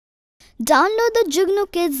Download the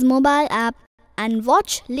Jugnu Kids mobile app and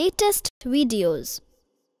watch latest videos.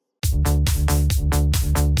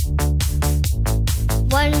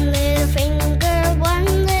 One little finger, one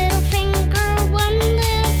little finger, one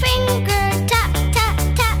little finger, tap, tap,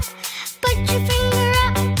 tap. Put your finger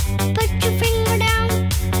up, put your finger down,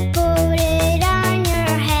 put it on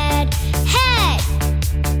your head, head.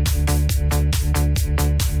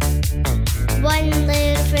 One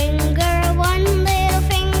little finger, one little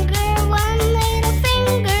finger, one little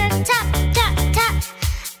finger, tap, tap, tap.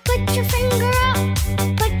 Put your finger up,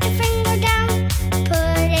 put your finger down,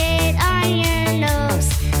 put it on your nose,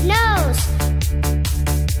 nose.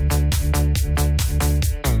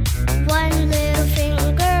 One little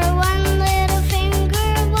finger, one little finger,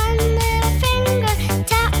 one little finger,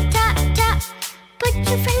 tap, tap, tap. Put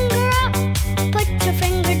your finger up, put your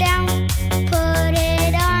finger down, put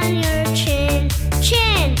it on your chin,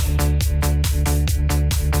 chin.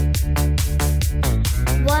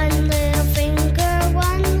 One little finger,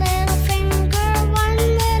 one little finger, one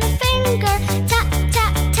little finger, tap,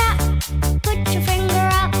 tap, tap. Put your finger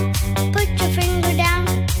up, put your finger down,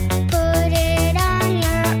 put it on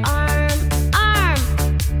your arm, arm.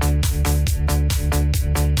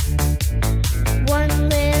 One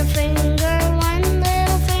little finger, one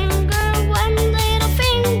little finger, one little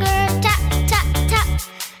finger, tap, tap, tap.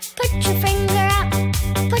 Put your finger up,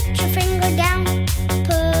 put your finger down,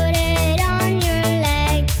 put it on your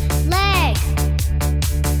leg, leg.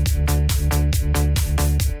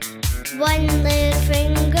 One little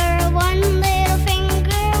finger, one little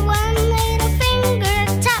finger, one little finger,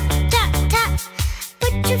 tap, tap, tap.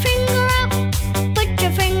 Put your finger up, put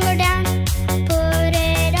your finger down, put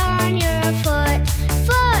it on your foot,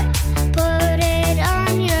 foot. Put it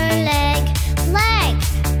on your leg, leg.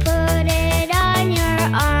 Put it on your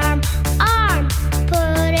arm, arm.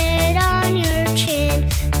 Put it on your chin,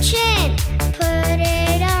 chin. Put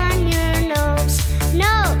it on your nose,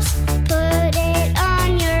 nose. Put it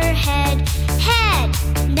on your head, head.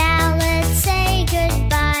 Now let's say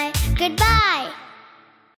goodbye, goodbye.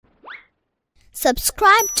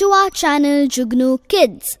 Subscribe to our channel Jugnu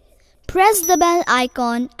Kids. Press the bell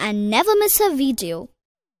icon and never miss a video.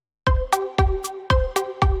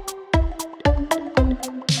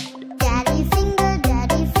 Daddy finger,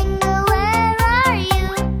 where are you?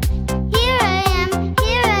 Here I am,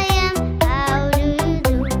 how do you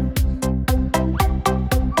do?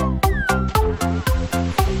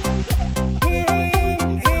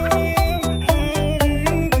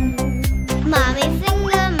 Mommy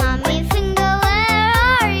finger, where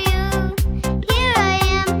are you? Here I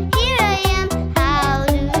am, how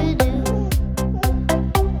do you do?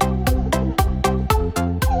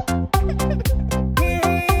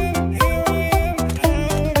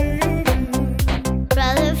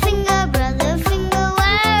 Brother finger,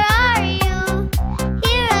 where are you?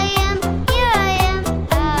 Here I am,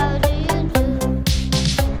 how do you do?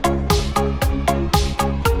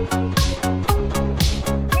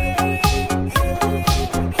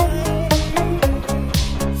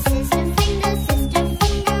 Sister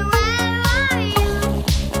finger, where are you?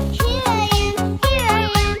 Here I am,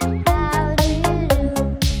 how do you do?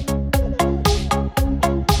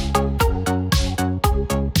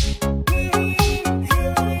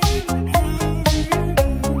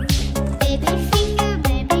 Baby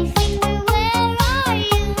finger, where are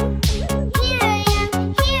you? Here I am,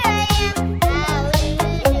 how do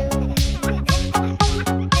you do?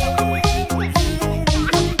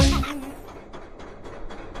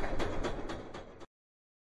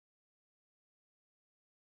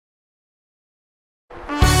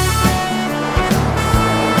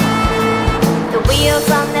 The wheels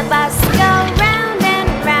on the bus go round and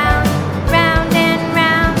round, round and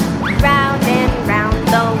round, round and round.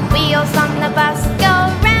 The wheels on the bus go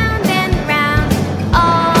round and round,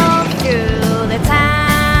 all through the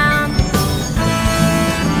town.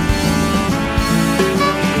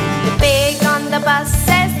 The pig on the bus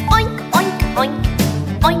says oink, oink, oink,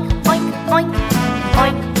 oink, oink, oink,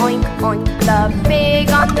 oink, oink, oink. The pig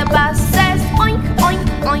on the bus says oink, oink,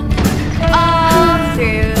 oink, all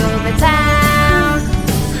through the town.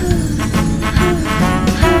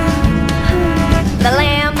 The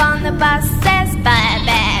lamb on the bus says ba,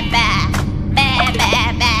 ba, ba, ba, ba,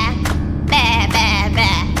 ba, ba, ba, ba.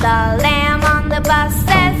 The lamb on the bus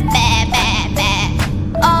says ba, ba, ba,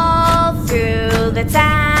 all through the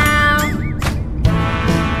town.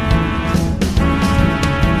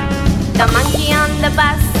 The monkey on the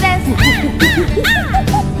bus says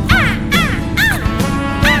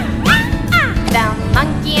the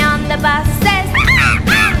monkey on the bus says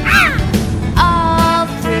all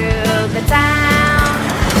through the town.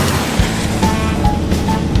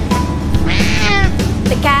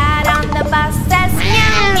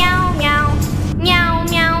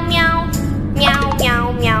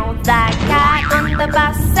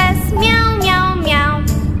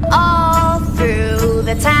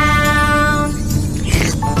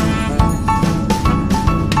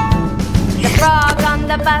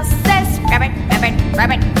 bus says, rabbit, rabbit,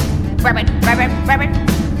 rabbit, rabbit, rabbit, rabbit,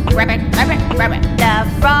 rabbit, rabbit, rabbit. The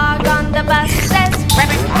frog on the bus says,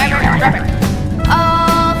 rabbit, rabbit, rabbit,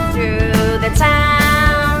 all through the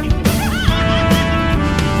town.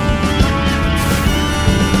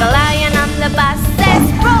 The lion on the bus says,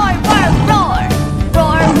 roar, roar, roar,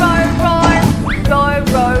 roar, roar, roar, roar,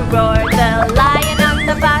 roar, roar. The lion on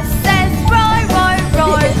the bus says, roar, roar,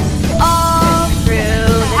 roar, all through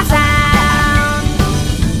the town.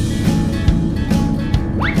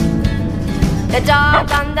 The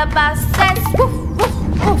dog on the bus says, woof, woof,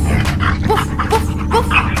 woof, woof, woof, woof, woof,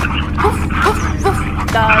 woof, woof.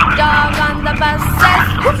 The dog on the bus says,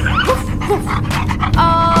 woof, woof, woof,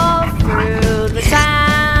 all through the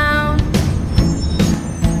town.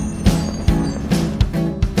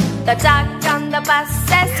 The duck on the bus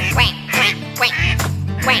says, quack, quack, quack,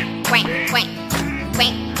 quack, quack, quack,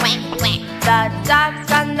 quack, quack, quack. The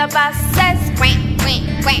duck on the bus says, quack, quack,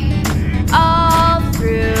 quack, all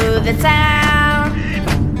through the town.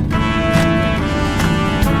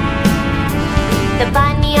 The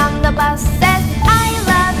bunny on the bus says, I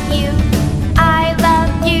love you, I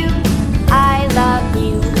love you, I love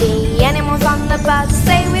you. The animals on the bus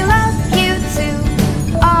say, we love you too,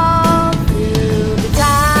 all through the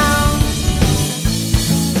town.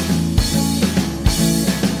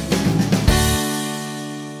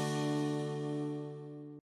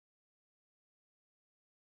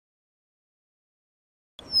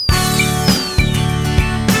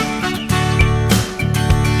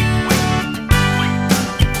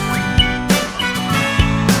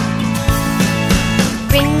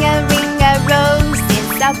 Ring a rose,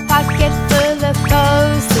 it's a pocket full of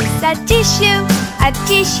posies. A tissue,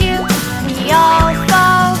 we all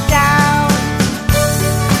fall down.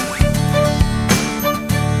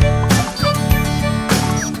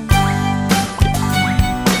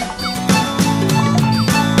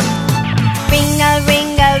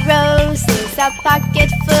 Ring a rose, it's a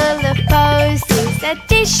pocket full of posies. A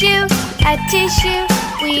tissue,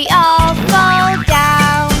 we all fall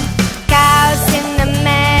down. Cows in the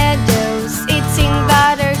meadows eating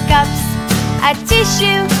buttercups. A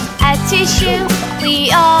tissue,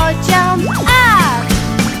 we all jump up.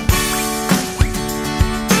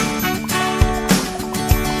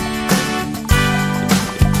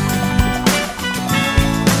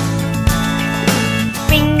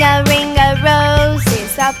 Ring a rose,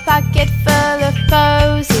 it's a pocket full of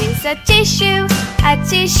posies. A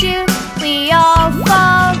tissue, we all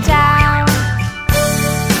fall down.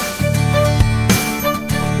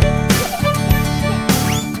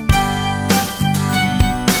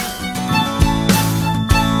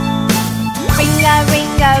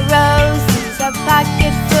 Ring a rose, it's a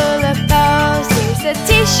pocket full of posies. A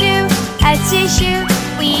tissue,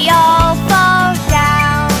 we all fall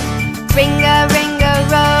down. Ring a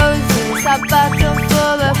rose, it's a bottle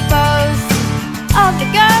full of posies. All the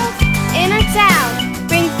girls in our town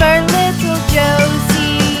ring for little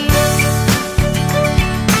Josie.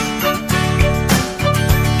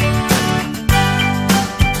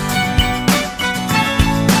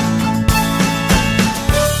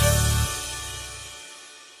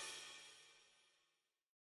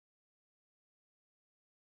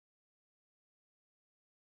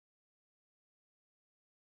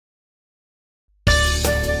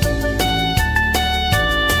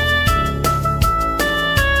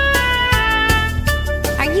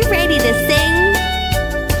 Ready to sing?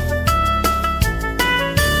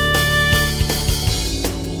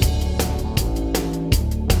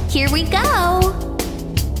 Here we go!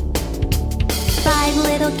 5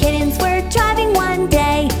 little kittens were driving one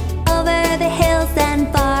day over the hills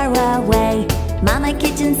and far away. Mama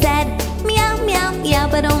Kitten said, meow, meow, meow,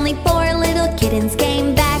 but only 4 little kittens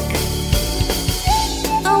came back.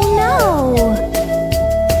 Oh no!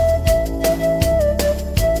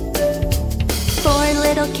 4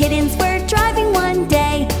 little kittens were driving one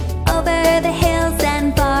day over the hills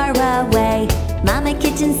and far away. Mama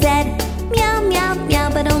Kitten said, meow, meow, meow,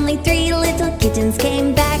 but only 3 little kittens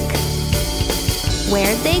came back.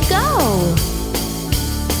 Where'd they go?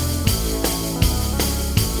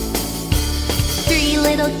 3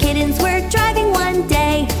 little kittens were driving one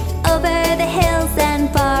day over the hills and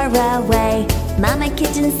far away. Mama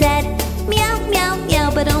Kitten said, meow, meow, meow,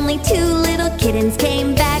 but only 2 little kittens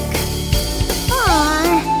came back.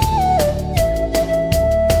 Aww.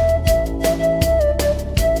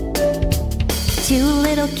 2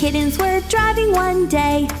 little kittens were driving one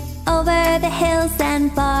day over the hills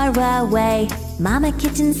and far away. Mama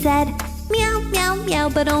Kitten said, meow, meow, meow,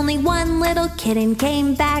 but only 1 little kitten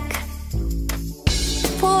came back.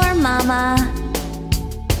 Poor Mama.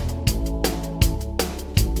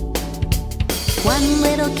 One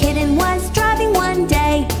little kitten was driving one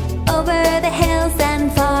day over the hills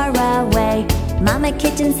and far away. Mama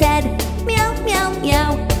kitten said, meow, meow,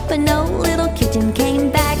 meow, but no little kitten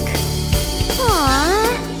came back.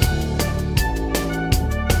 Aww.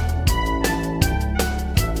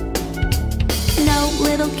 No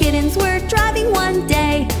little kittens were driving one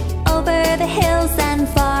day over the hills and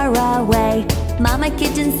far away. Mama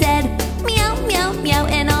kitten said, meow, meow, meow,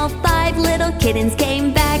 and all 5 little kittens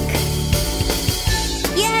came back.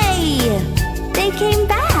 Yay! They came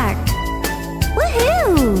back!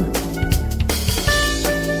 Woohoo!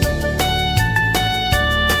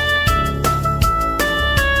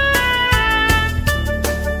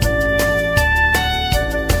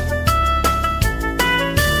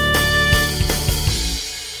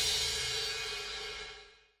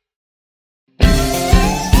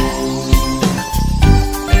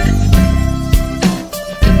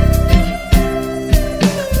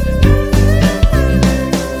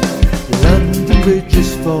 Bridge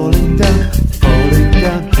is falling down, falling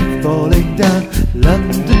down, falling down.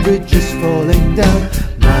 London Bridge is falling down,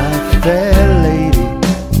 my fair lady.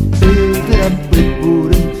 Build it up with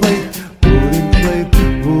wooden clay, wooden clay,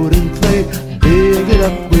 wooden clay. Build it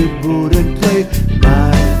up with wooden clay,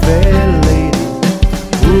 my fair lady.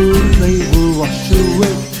 Wooden clay will wash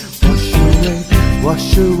away, wash away,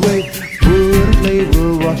 wash away. Wooden clay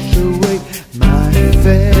will wash away, my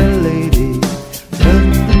fair lady.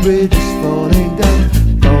 London Bridge is falling down,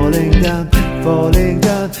 falling down, falling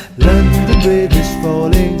down. London Bridge is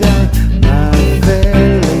falling down, my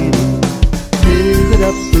fair lady. Build it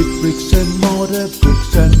up with bricks and mortar,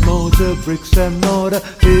 bricks and mortar, bricks and mortar.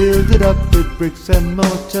 Build it up with bricks and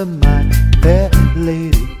mortar, my fair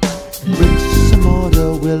lady. Bricks and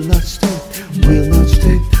mortar will not stay, will not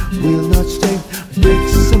stay, will not stay.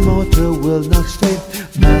 Bricks and mortar will not stay,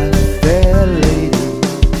 my fair lady.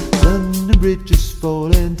 London Bridge is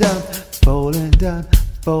falling down, falling down,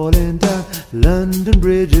 falling down. London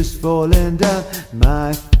Bridge is falling down,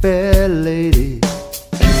 my fair lady.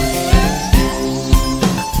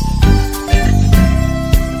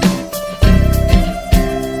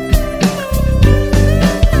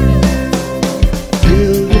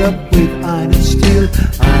 Build it up with iron and steel,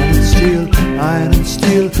 iron and steel, iron and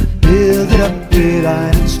steel. Build it up with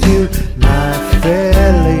iron and steel, my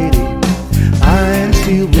fair lady. Iron and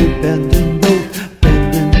steel with bend and bolt,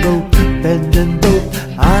 bend and bolt, bend and bolt.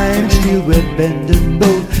 Iron and steel with bend and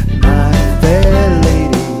bolt, my fair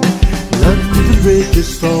lady. London Bridge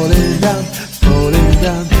is falling down, falling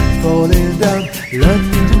down, falling down.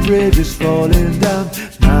 London Bridge is falling down,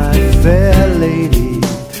 my fair lady.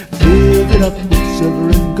 Build it up with silver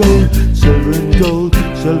and gold, silver and gold,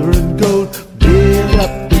 silver and gold. Build it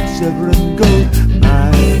up with silver and gold,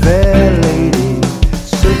 my fair lady.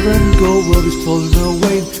 Silver and gold will be stolen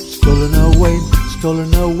away, stolen away,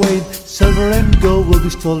 stolen away. Silver and gold will be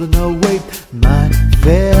stolen away, my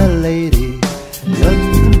fair lady.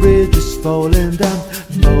 London Bridge is falling down,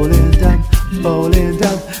 falling down, falling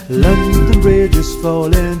down. London Bridge is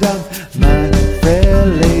falling down, my fair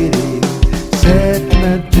lady. Said the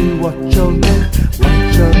man to watch all night,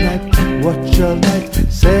 watch all night, watch all night.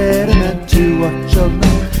 Said the man to watch all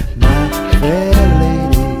night, my fair lady.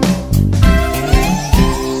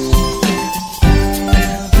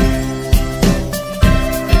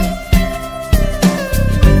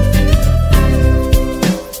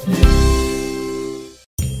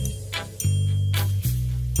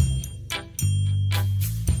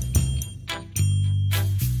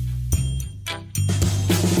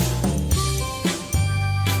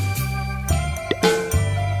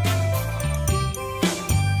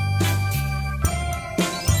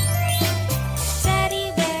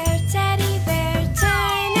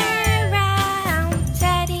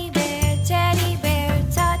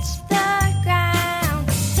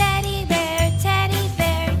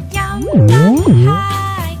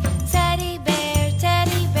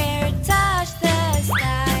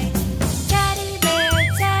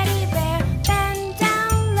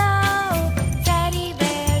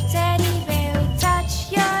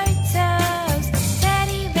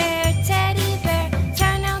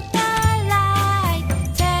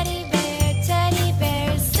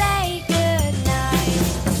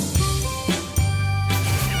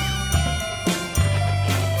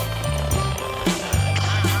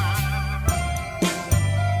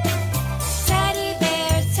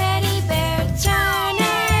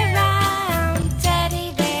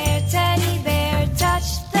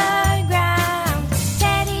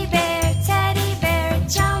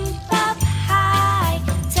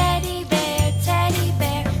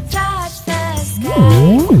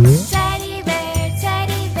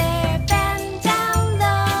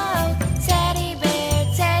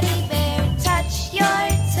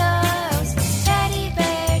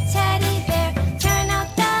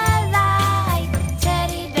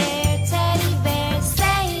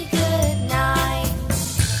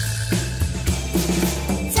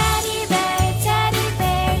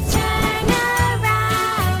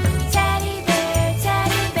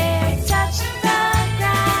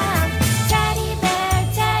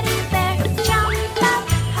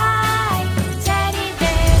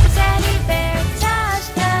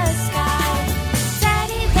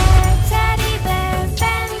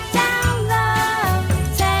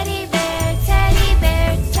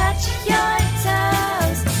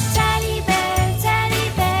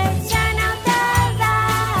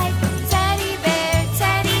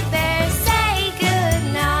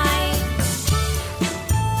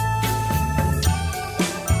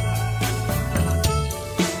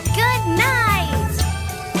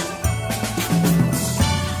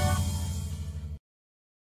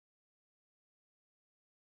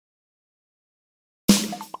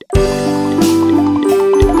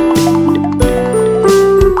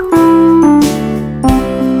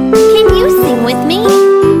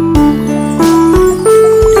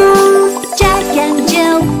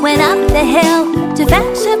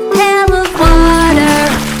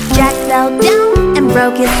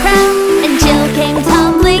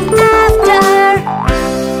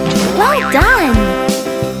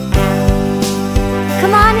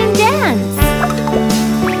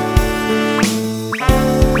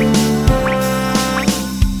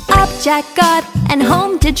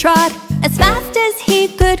 to trot as fast as he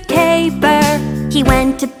could caper. He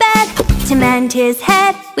went to bed to mend his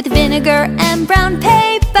head with vinegar and brown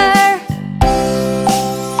paper.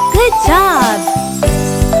 Good job!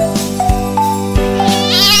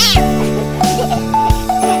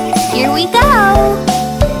 Here we go!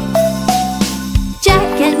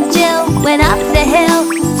 Jack and Jill went up the hill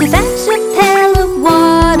to fetch a pail of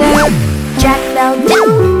water. Jack fell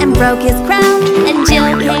down and broke his crown, and Jill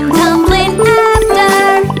came tumbling after.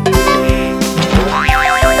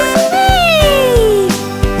 Whee!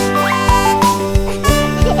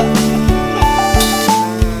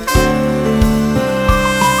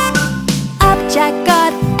 Up Jack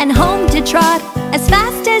got and home to trot as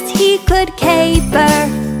fast as he could caper.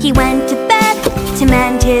 He went to bed to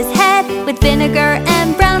mend his head with vinegar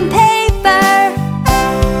and brown paper.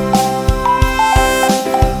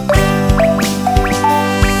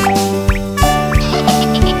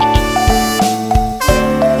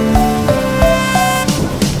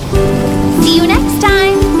 See you next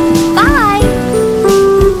time. Bye.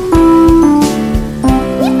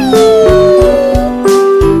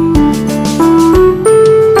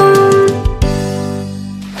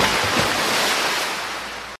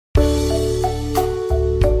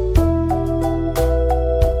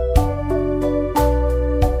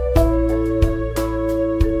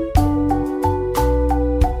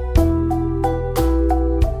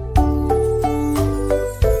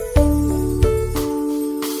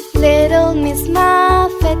 Little Miss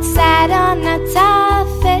Muffet sat on a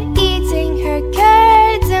tuffet, eating her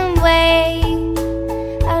curds and whey.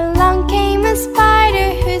 Along came a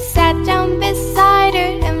spider who sat down beside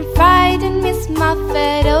her and frightened Miss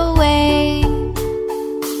Muffet away.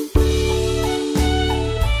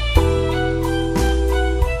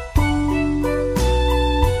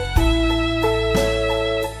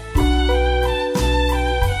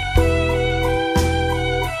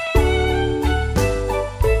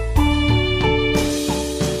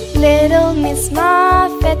 Little Miss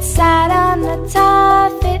Muffet sat on a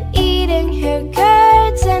tuffet, eating her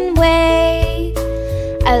curds and whey.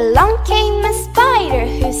 Along came a spider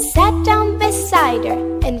who sat down beside her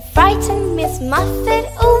and frightened Miss Muffet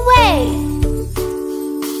away.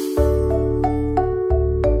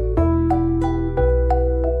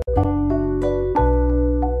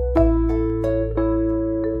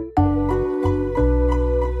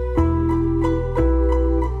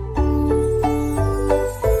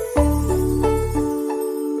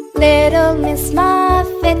 Little Miss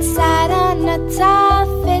Muffet sat on a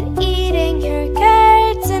tuffet, eating her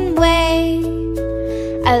curds and whey.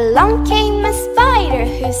 Along came a spider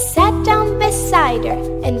who sat down beside her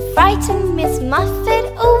and frightened Miss Muffet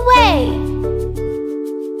away.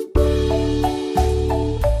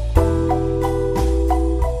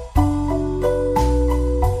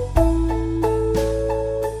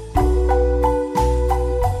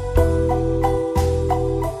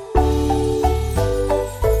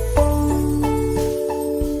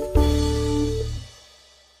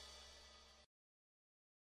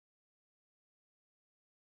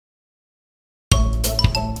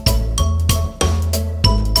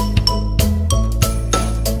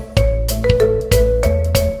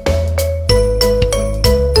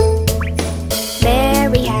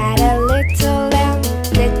 Mary had a little lamb,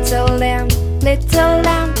 little lamb, little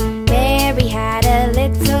lamb. Mary had a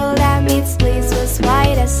little lamb, its fleece was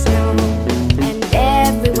white as snow. And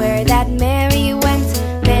everywhere that Mary went,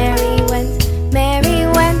 Mary went, Mary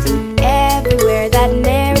went. Everywhere that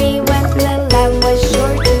Mary went, the lamb was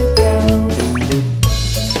sure to go.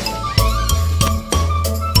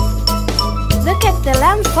 Look at the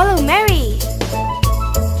lamb follow Mary.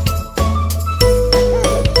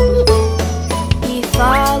 He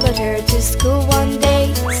followed her to school one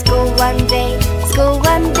day, school one day, school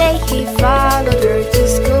one day. He followed her to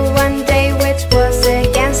school one day, which was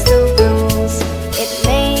against the rules. It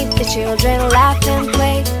made the children laugh and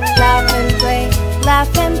play, laugh and play,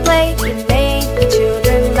 laugh and play. It made the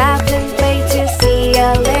children laugh and play to see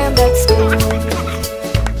a lamb at school.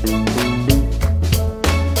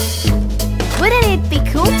 Wouldn't it be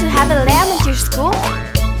cool to have a lamb at your school?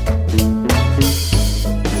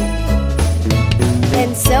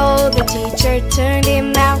 And so the teacher turned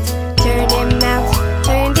him out, turned him out,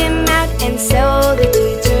 turned him out. And so the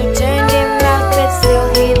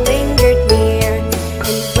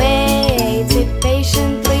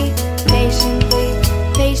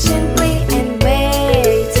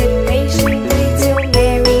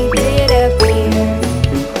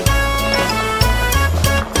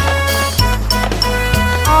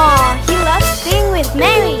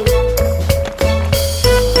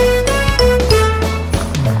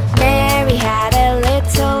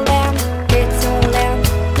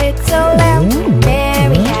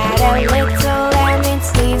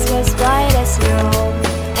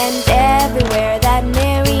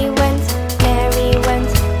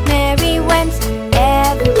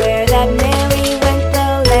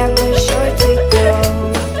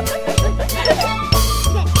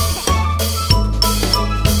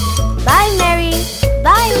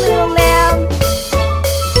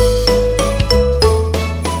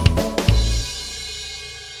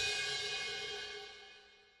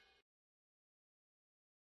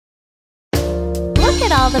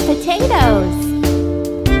at all the potatoes.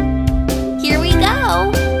 Here we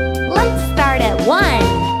go. Let's start at 1.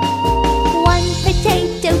 1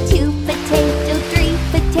 potato, 2 potato, 3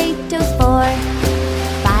 potatoes, 4,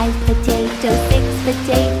 5 potatoes, 6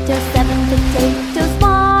 potatoes, 7 potatoes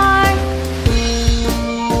more.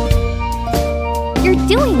 You're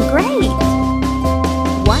doing great.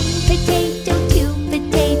 1 potato, 2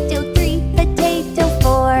 potato, 3 potato,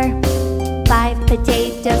 4, 5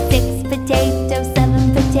 potatoes, 6 potatoes,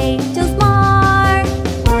 7 potatoes more.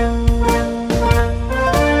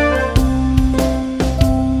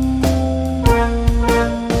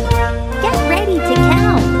 Get ready to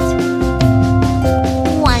count.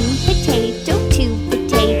 1 potato, 2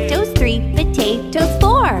 potatoes, 3 potatoes,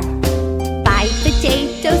 4, 5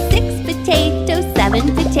 potatoes, 6 potatoes,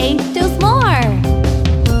 7 potatoes more.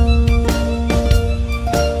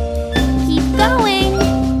 Keep going.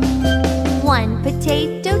 1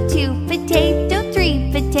 potato, 2 potato,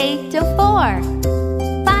 3 potato, 4,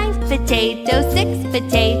 5 potatoes, 6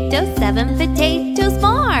 potatoes, 7 potatoes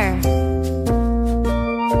more.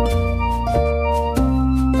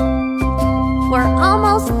 We're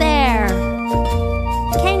almost there.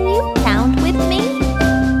 Can you count with me?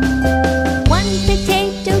 1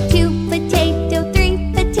 potato, 2 potato, 3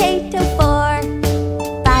 potato, 4,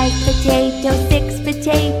 5 potatoes, 6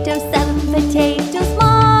 potatoes, 7 potatoes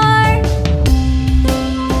more.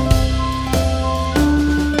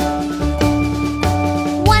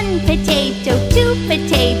 1 potato, 2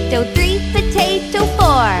 potato, 3 potato,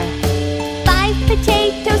 4, 5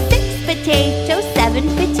 potato, 6 potato, 7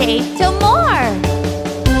 potato more.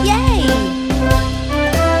 Yay!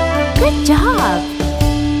 Good job!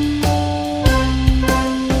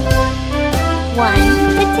 1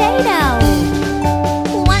 potato.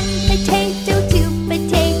 1 potato, 2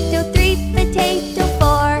 potato, 3 potato,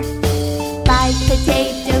 4, 5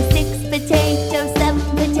 potato, 6 potato, 7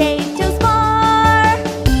 potatoes more.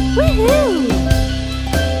 Woohoo!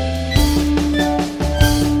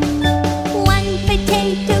 1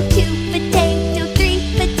 potato, 2 potato, 3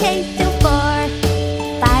 potato, 4,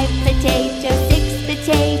 5 potato, 6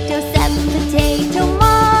 potato, 7 potato more.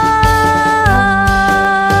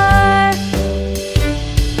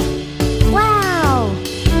 Wow!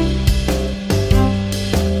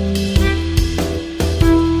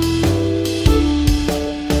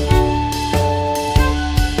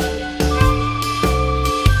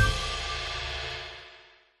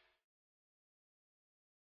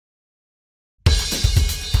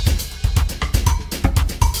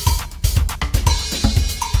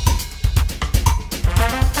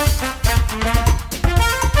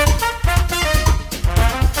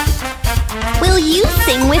 Will you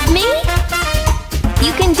sing with me?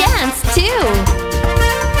 You can dance too.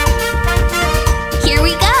 Here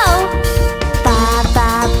we go. Ba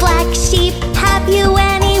ba black sheep, have you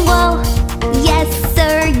any wool? Yes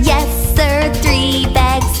sir, 3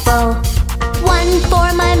 bags full. 1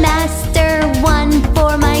 for my master, 1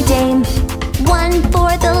 for my dame, 1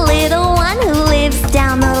 for the little one who lives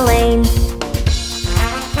down the lane.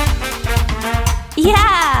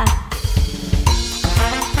 Yeah!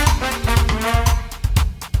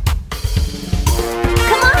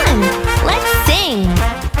 Come on, let's sing.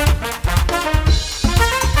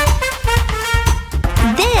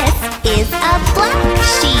 This is a black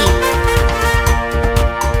sheep.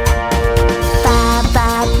 Ba ba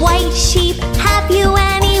white sheep, have you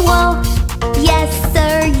any wool? Yes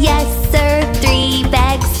sir, 3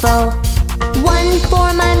 bags full. 1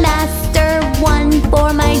 for my master, 1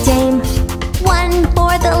 for my dame, 1 for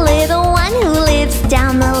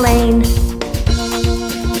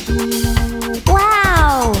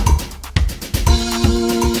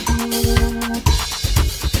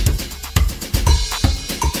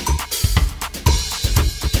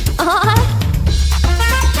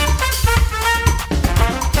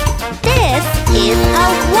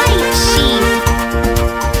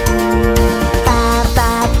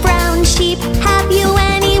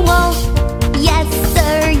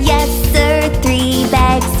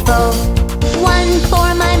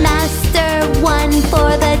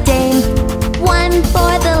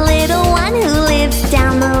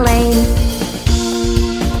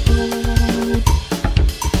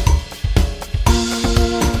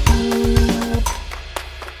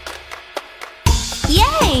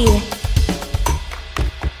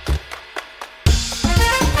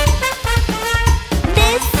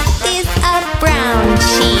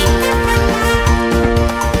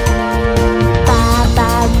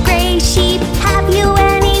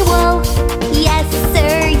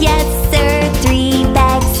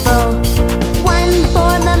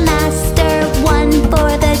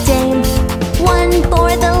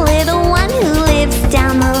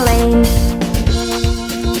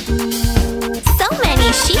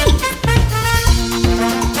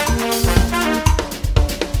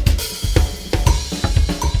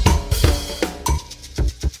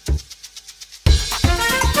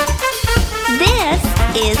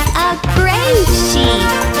is a gray sheep.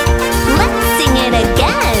 Let's sing it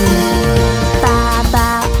again. Ba ba,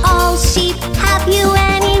 all sheep, have you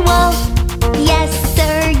any wool? Yes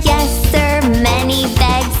sir, many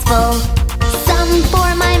bags full. Some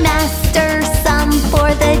for my master, some for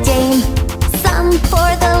the dame, some for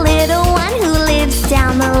the little one who lives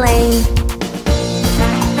down the lane.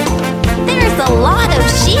 There's a lot of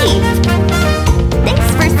sheep. Thanks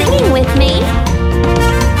for singing with me.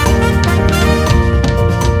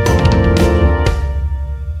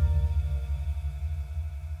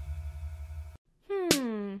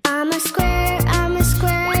 I'm a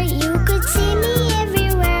square, you could see me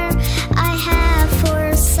everywhere. I have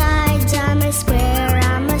four sides, I'm a square,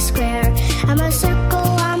 I'm a square. I'm a circle,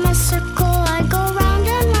 I go round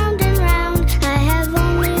and round and round. I have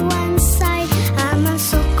only one side, I'm a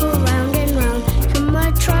circle round and round. I'm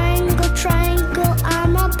a triangle,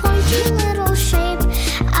 I'm a pointy little shape.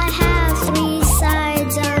 I have three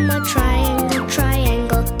sides, I'm a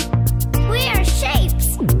triangle. We are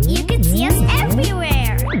shapes, you can see us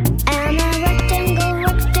everywhere. I'm a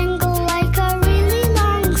rectangle, like a really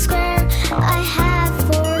long square. I have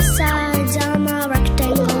four sides, I'm a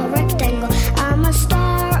rectangle. I'm a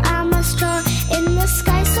star, in the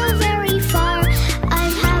sky so very far. I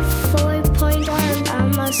have 4-point arms,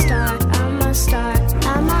 I'm a star.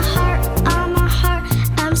 I'm a heart,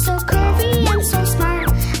 I'm so curvy and so smart.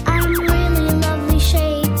 I'm really lovely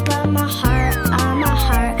shape, I'm a heart.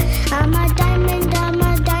 I'm a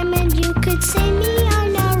diamond, you could say me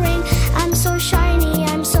on a ring. I'm so shiny,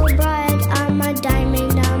 I'm so bright, I'm a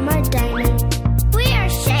diamond. We are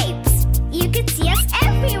shapes, you could see us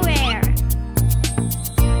everywhere.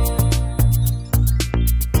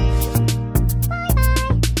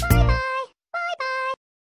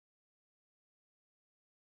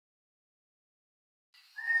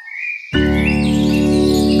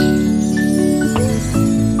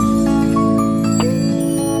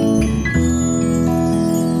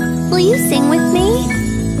 Will you sing with me?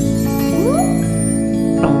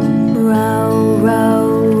 Row, row,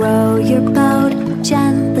 row your boat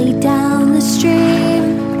gently down the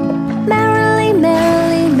stream. Merrily,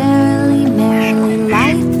 merrily, merrily, merrily,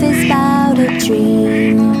 life is but a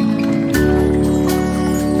dream.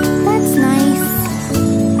 That's nice.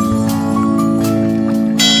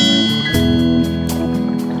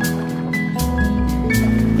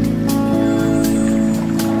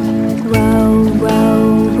 Row, row,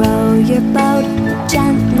 row your boat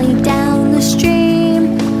gently down the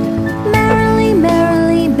stream. Merrily,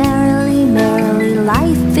 merrily, merrily, merrily,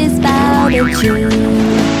 life is but a dream.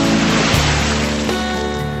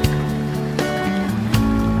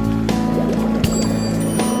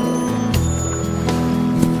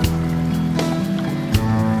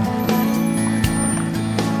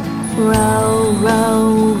 Row,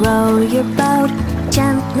 row, row your boat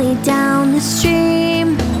gently down the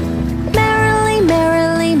stream. Merrily,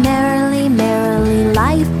 merrily, merrily, merrily,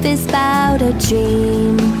 life is but a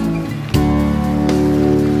dream.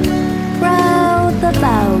 Row the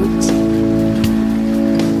boat.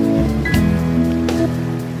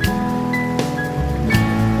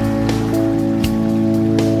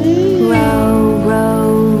 Row, row,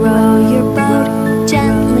 row your boat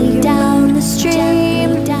gently down the stream.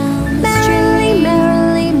 Merrily,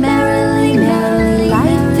 merrily, merrily, merrily,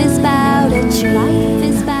 life is but a dream.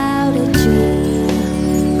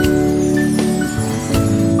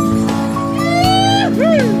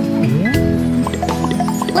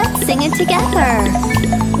 Let's sing it together.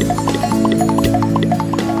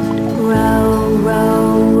 Row, row,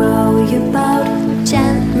 row your boat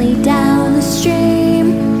gently down the stream.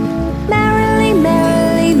 Merrily,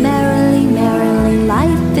 merrily, merrily, merrily,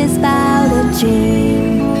 life is but a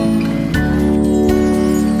dream.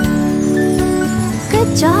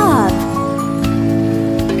 Good job.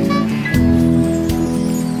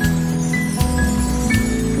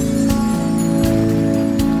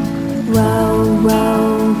 Row,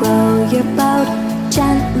 row, row your boat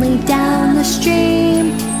gently down the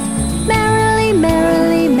stream. Merrily,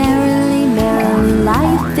 merrily, merrily, merrily,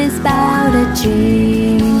 life is but a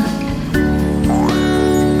dream.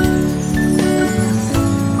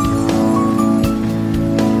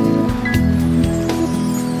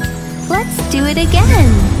 Let's do it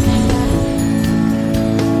again.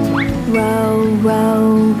 Row,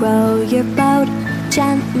 row, row your boat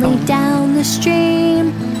gently down the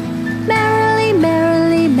stream. Merrily,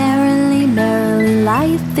 merrily, merrily, merrily,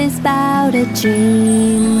 life is but a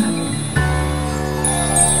dream.